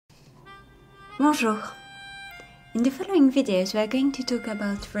Bonjour! In the following videos we are going to talk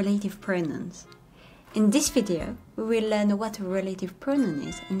about relative pronouns. In this video we will learn what a relative pronoun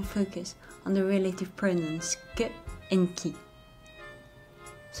is and focus on the relative pronouns que and qui.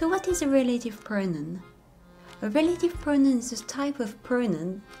 So what is a relative pronoun? A relative pronoun is a type of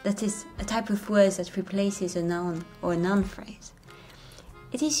pronoun that is a type of word that replaces a noun or a noun phrase.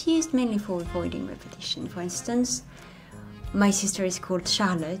 It is used mainly for avoiding repetition. For instance, my sister is called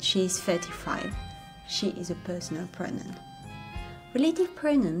Charlotte, she is 35. She is a personal pronoun. Relative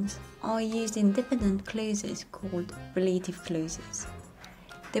pronouns are used in dependent clauses called relative clauses.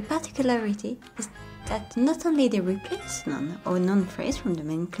 The particularity is that not only they replace noun or noun phrase from the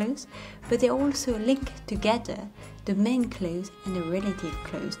main clause, but they also link together the main clause and the relative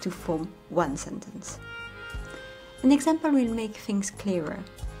clause to form one sentence. An example will make things clearer.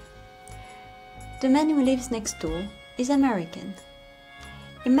 The man who lives next door is American.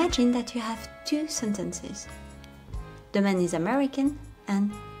 Imagine that you have two sentences. The man is American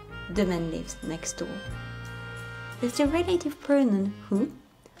and the man lives next door. With the relative pronoun who,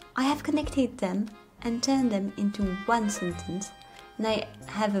 I have connected them and turned them into one sentence, and I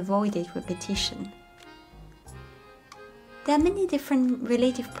have avoided repetition. There are many different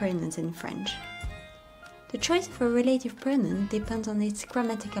relative pronouns in French. The choice of a relative pronoun depends on its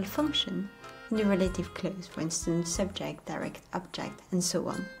grammatical function in the relative clause, for instance, subject, direct object, and so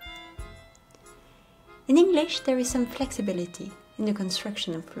on. In English, there is some flexibility in the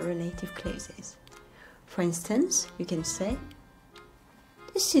construction of relative clauses. For instance, you can say,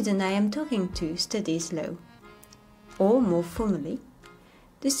 the student I am talking to studies law. Or, more formally,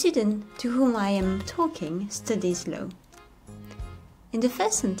 the student to whom I am talking studies law. In the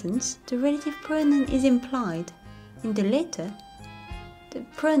first sentence, the relative pronoun is implied. In the later, the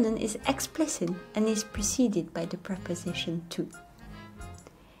pronoun is explicit and is preceded by the preposition to.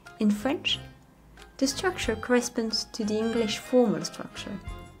 In French, the structure corresponds to the English formal structure.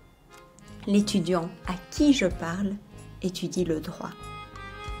 L'étudiant à qui je parle étudie le droit.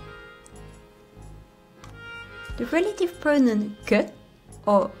 The relative pronoun que,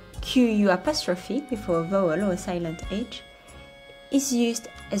 or QU apostrophe before a vowel or a silent H, is used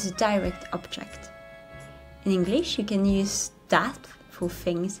as a direct object. In English, you can use that for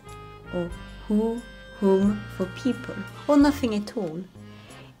things, or who, whom for people, or nothing at all.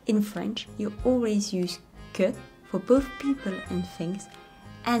 In French, you always use que for both people and things,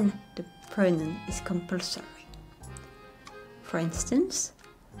 and the pronoun is compulsory. For instance,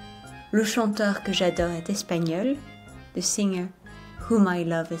 le chanteur que j'adore est espagnol, the singer whom I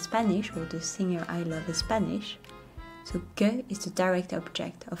love is Spanish, or the singer I love is Spanish. So que is the direct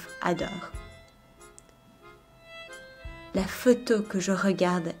object of adore. La photo que je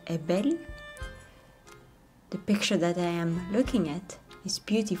regarde est belle. The picture that I am looking at is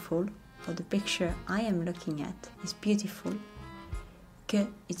beautiful, or the picture I am looking at is beautiful. Que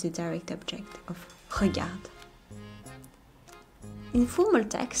is the direct object of regarde. In formal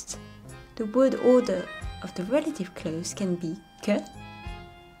text, the word order of the relative clause can be que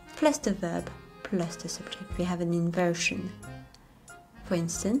plus the verb plus the subject. We have an inversion. For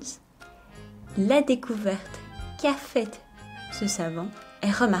instance, la découverte qu'a faite ce savant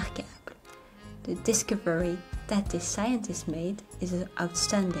est remarquable. The discovery that this scientist made is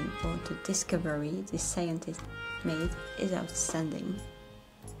outstanding, or the discovery this scientist made is outstanding.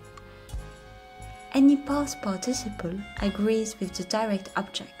 Any past participle agrees with the direct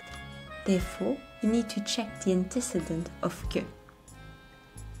object. Therefore, you need to check the antecedent of que.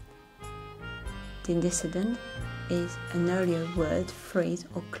 The antecedent is an earlier word, phrase,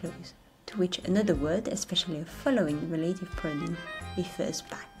 or clause, to which another word, especially a following relative pronoun, refers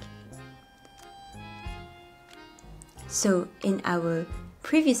back. So, in our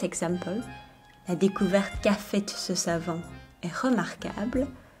previous example, la découverte qu'a faite ce savant est remarquable.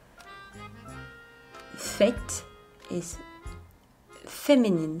 Fait is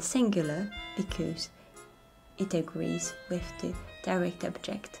feminine singular because it agrees with the direct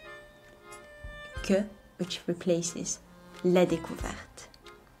object. Que, which replaces la découverte.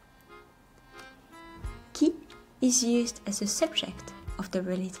 Qui is used as a subject of the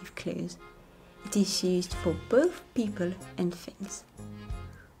relative clause. It is used for both people and things.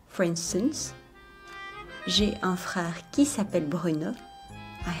 For instance, j'ai un frère qui s'appelle Bruno.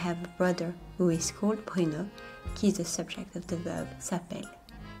 I have a brother who is called Bruno, qui is the subject of the verb s'appelle.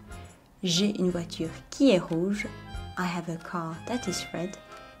 J'ai une voiture qui est rouge. I have a car that is red,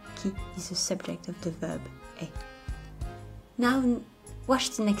 qui is the subject of the verb est. Now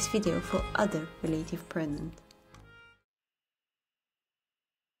watch the next video for other relative pronouns.